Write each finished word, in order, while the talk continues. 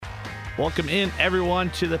Welcome in, everyone,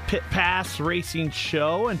 to the Pit Pass Racing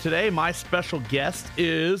Show. And today, my special guest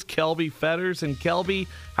is Kelby Fetters. And Kelby,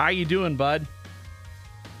 how are you doing, bud?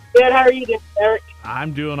 Good. How are you doing, Eric?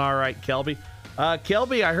 I'm doing all right, Kelby.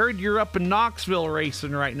 Kelby, I heard you're up in Knoxville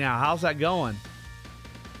racing right now. How's that going?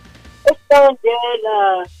 It's going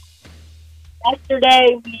good.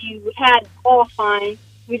 Yesterday, we had qualifying.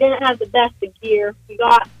 We didn't have the best of gear. We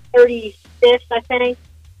got 35th, I think.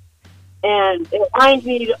 And it lined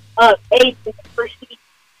me up 8th in the first heat.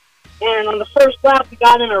 And on the first lap, we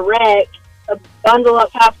got in a wreck. A bundle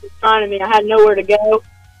up half in front of me. I had nowhere to go.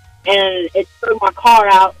 And it threw my car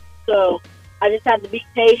out. So I just had to be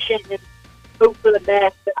patient and hope for the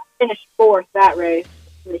best. But I finished 4th that race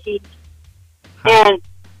in the heat. And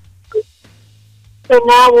so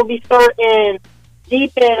now we'll be starting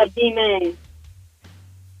deep of D-Main.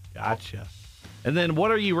 Gotcha. And then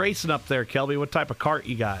what are you racing up there, Kelby? What type of cart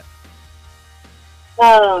you got?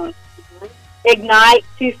 Ignite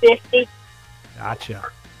 250. Gotcha.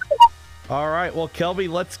 All right. Well, Kelby,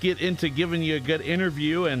 let's get into giving you a good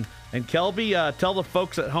interview. And Kelby, tell the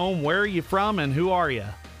folks at home, where are you from and who are you?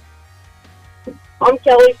 I'm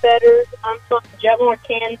Kelby Fetters. I'm from Jetmore,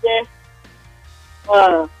 Kansas.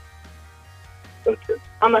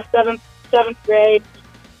 I'm a seventh grade.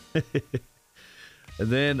 And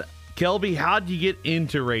then, Kelby, how'd you get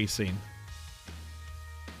into racing?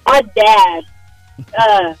 My dad. It's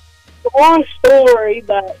a long story,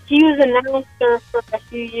 but he was an announcer for a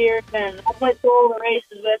few years, and I went to all the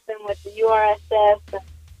races with him with the URSS.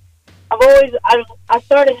 And I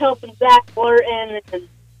started helping Zach Burton,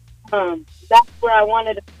 and that's where I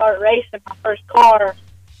wanted to start racing. My first car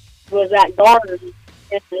was at Garden,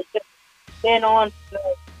 and it's just been on.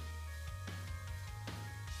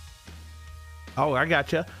 Oh, I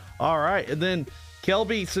gotcha. All right, and then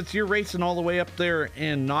Kelby, since you're racing all the way up there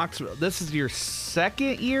in Knoxville, this is your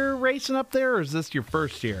second year racing up there, or is this your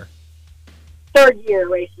first year? Third year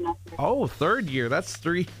racing up there. Oh, third year. That's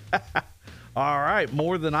 3. All right,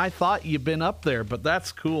 more than I thought you've been up there, but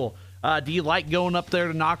that's cool. Do you like going up there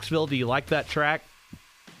to Knoxville? Do you like that track?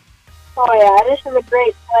 Oh, yeah, this is a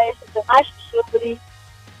great place. It's a nice facility.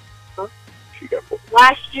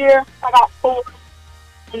 Last year, I got 4th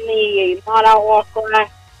in the Not Outlaw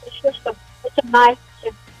class. It's a nice,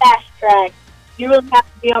 fast track. You really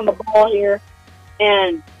have to be on the ball here.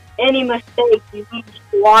 And any mistake, you lose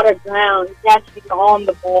a lot of ground. You have to be on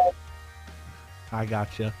the ball. I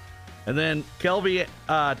gotcha. And then, Kelby,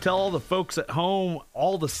 tell all the folks at home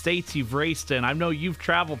all the states you've raced in. I know you've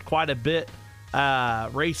traveled quite a bit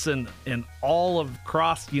racing in all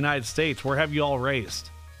across the United States. Where have you all raced?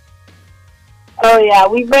 Oh, yeah.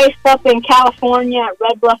 We raced up in California at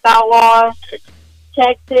Red Bluff Outlaws,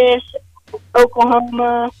 Texas,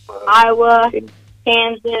 Oklahoma, Iowa,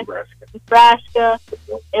 Kansas, Nebraska,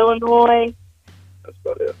 Illinois. That's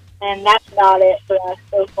about it. And that's about it for us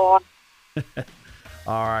so far.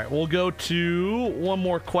 All right, we'll go to one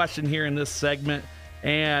more question here in this segment.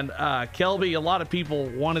 And Kelby, a lot of people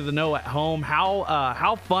wanted to know at home,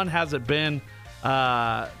 how fun has it been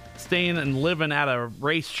staying and living at a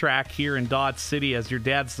racetrack here in Dodge City as your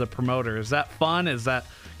dad's the promoter? Is that fun? Is that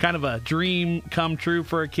kind of a dream come true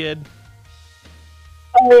for a kid?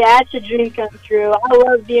 Oh, yeah, it's a dream come true. I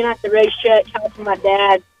love being at the racetrack, helping my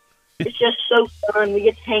dad. It's just so fun. We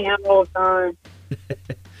get to hang out all the time.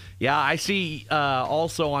 Yeah, I see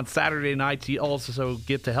also on Saturday nights you also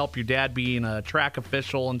get to help your dad being a track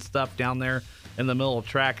official and stuff down there in the middle of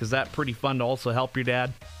the track. Is that pretty fun to also help your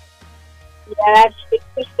dad? Yeah, it's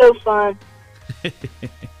just so fun.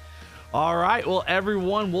 All right, well,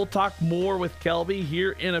 everyone, we'll talk more with Kelby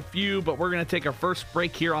here in a few, but we're going to take our first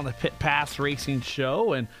break here on the Pit Pass Racing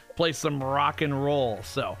Show and play some rock and roll.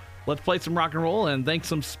 So let's play some rock and roll and thank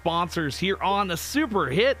some sponsors here on the Super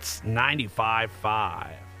Hits 95.5.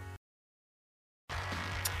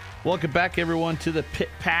 Welcome back, everyone, to the Pit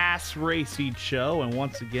Pass Racing Show. And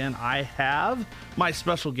once again, I have my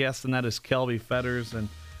special guest, and that is Kelby Fetters. And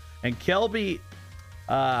Kelby,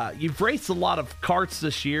 you've raced a lot of karts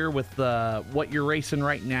this year with what you're racing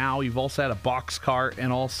right now. You've also had a box kart,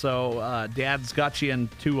 and also Dad's got you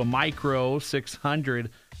into a micro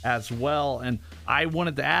 600 as well. And I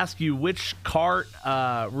wanted to ask you, which kart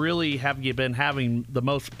really have you been having the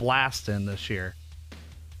most blast in this year?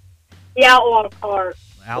 The Outlaw kart.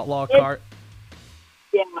 Outlaw kart?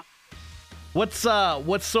 Yeah. What's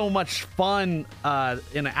so much fun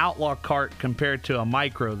in an outlaw kart compared to a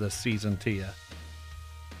micro this season to you?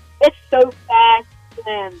 It's so fast,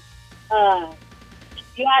 and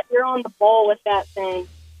you're on the ball with that thing.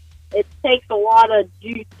 It takes a lot of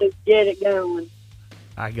juice to get it going.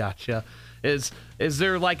 I gotcha. Is Is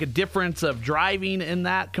there like a difference of driving in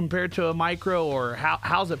that compared to a micro, or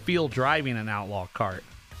how's it feel driving an outlaw kart?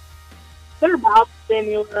 They're about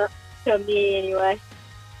similar to me anyway.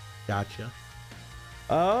 Gotcha.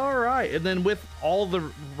 All right. And then with all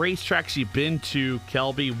the racetracks you've been to,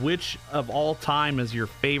 Kelby, which of all time is your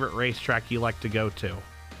favorite racetrack you like to go to?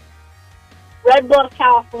 Red Bluff,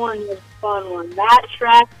 California is a fun one. That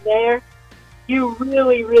track there, you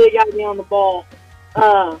really, really got to be on the ball.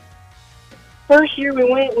 First year we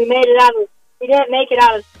went, we didn't make it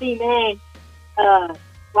out of C main.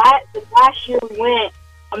 Last year we went,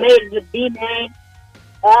 I made it to B main.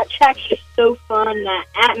 That track's just so fun, that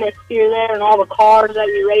atmosphere there and all the cars that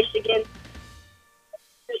you race against.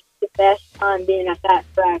 It's just the best time being at that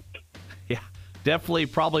track. Yeah, definitely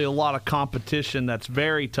probably a lot of competition that's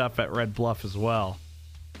very tough at Red Bluff as well.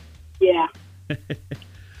 Yeah.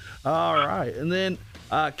 All right. And then,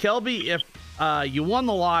 Kelby, if you won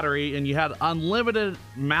the lottery and you had unlimited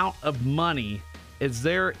amount of money, is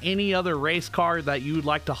there any other race car that you would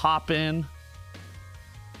like to hop in?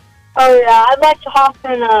 Oh, yeah. I'd like to hop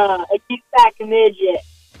in a USAC midget.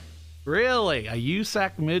 Really? A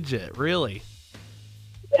USAC midget? Really?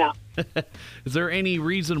 Yeah. Is there any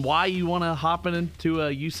reason why you want to hop into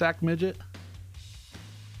a USAC midget?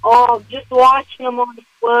 Oh, just watching them on the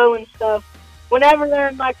flow and stuff. Whenever they're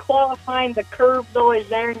in my qualifying, the curb's always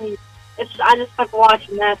there, and I just like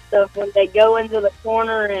watching that stuff when they go into the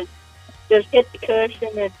corner and just hit the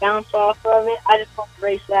cushion and bounce off of it. I just want to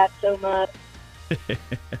race that so much.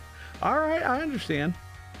 All right, I understand.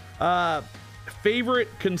 Favorite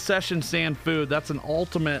concession stand food? That's an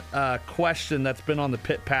ultimate question that's been on the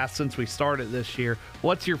Pit Pass since we started this year.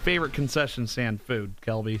 What's your favorite concession stand food,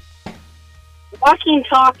 Kelby? Walking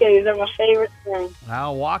tacos are my favorite thing.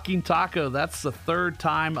 Wow, walking taco. That's the third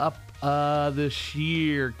time up this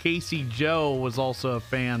year. Casey Joe was also a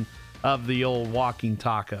fan of the old walking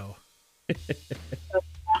taco.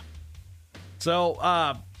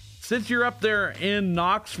 So, since you're up there in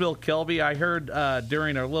Knoxville, Kelby, I heard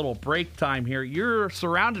during our little break time here, you're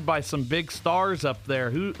surrounded by some big stars up there.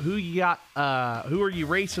 Who you got? Who are you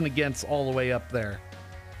racing against all the way up there?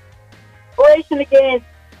 We're racing against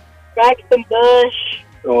Braxton Bush,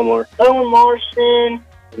 Owen Larson,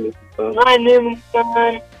 Ryan Newman's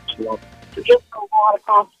son. Just a lot of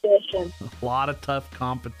competition. A lot of tough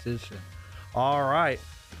competition. All right.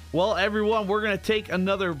 Well, everyone, we're going to take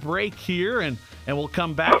another break here, and we'll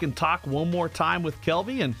come back and talk one more time with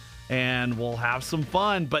Kelby, and we'll have some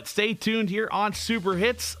fun. But stay tuned here on Super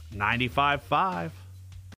Hits 95.5.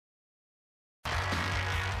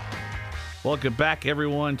 Welcome back,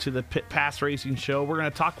 everyone, to the Pit Pass Racing Show. We're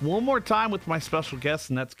going to talk one more time with my special guest,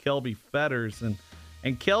 and that's Kelby Fetters. And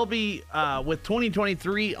Kelby, with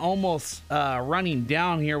 2023 almost running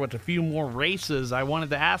down here with a few more races, I wanted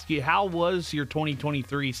to ask you, how was your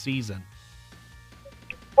 2023 season?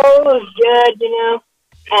 Oh, it was good, you know.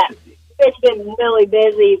 It's been really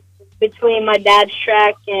busy between my dad's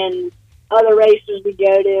track and other races we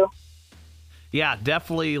go to. Yeah,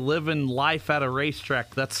 definitely living life at a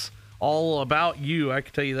racetrack. That's all about you. I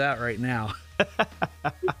can tell you that right now.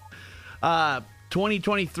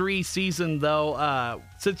 2023 season, though,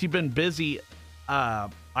 since you've been busy, I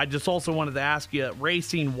just also wanted to ask you,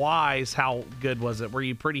 racing-wise, how good was it? Were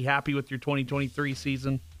you pretty happy with your 2023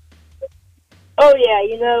 season? Oh yeah,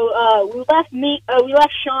 you know, we left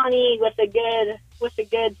Shawnee with a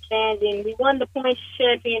good standing. We won the points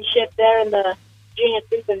championship there in the Junior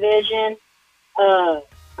 3 division.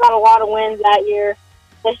 Got a lot of wins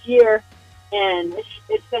this year, and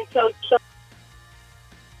it's been so.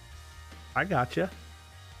 I gotcha.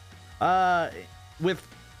 With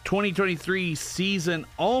 2023 season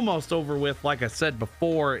almost over with, like I said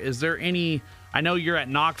before, is there any, I know you're at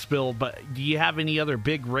Knoxville, but do you have any other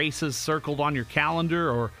big races circled on your calendar,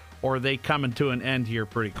 or are they coming to an end here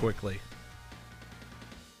pretty quickly?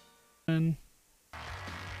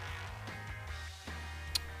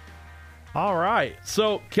 All right.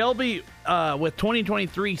 So, Kelby, with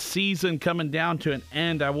 2023 season coming down to an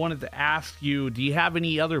end, I wanted to ask you, do you have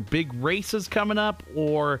any other big races coming up,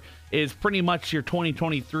 or is pretty much your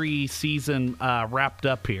 2023 season wrapped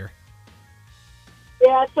up here?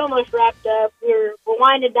 Yeah, it's almost wrapped up. We're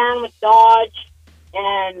winding down with Dodge,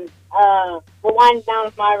 and we're winding down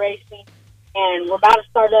with my racing, and we're about to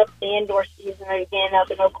start up the indoor season again up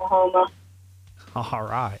in Oklahoma. All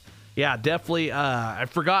right. Yeah, definitely. I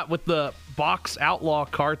forgot with the box outlaw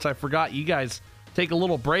carts, I forgot you guys take a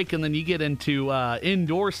little break and then you get into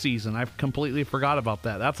indoor season. I completely forgot about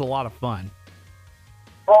that. That's a lot of fun.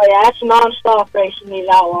 Oh, yeah, that's nonstop racing these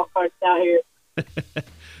outlaw carts out here.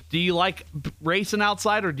 Do you like racing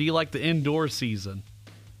outside, or do you like the indoor season?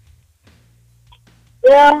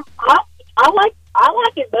 Yeah, I like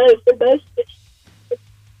it both. They're both it's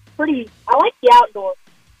pretty. I like the outdoors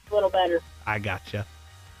a little better. I gotcha.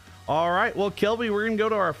 All right. Well, Kelby, we're going to go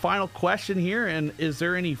to our final question here. And is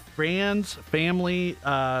there any friends, family,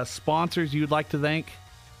 sponsors you'd like to thank?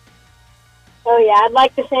 Oh yeah, I'd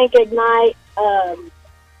like to thank Ignite,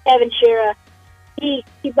 Kevin Shera. He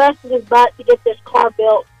busted his butt to get this car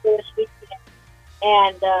built for this weekend,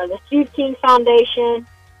 and the Steve King Foundation,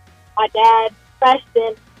 my dad,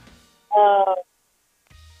 Preston.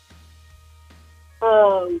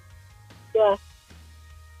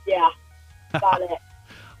 Yeah, about it.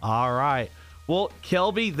 All right. Well,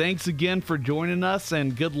 Kelby, thanks again for joining us,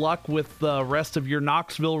 and good luck with the rest of your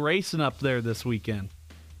Knoxville racing up there this weekend.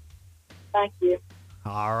 Thank you.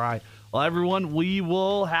 All right. Well, everyone, we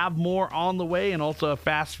will have more on the way, and also a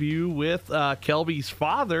fast view with Kelby's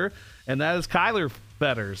father, and that is Kyler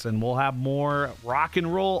Fetters. And we'll have more rock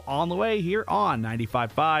and roll on the way here on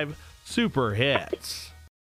 95.5 Super Hits.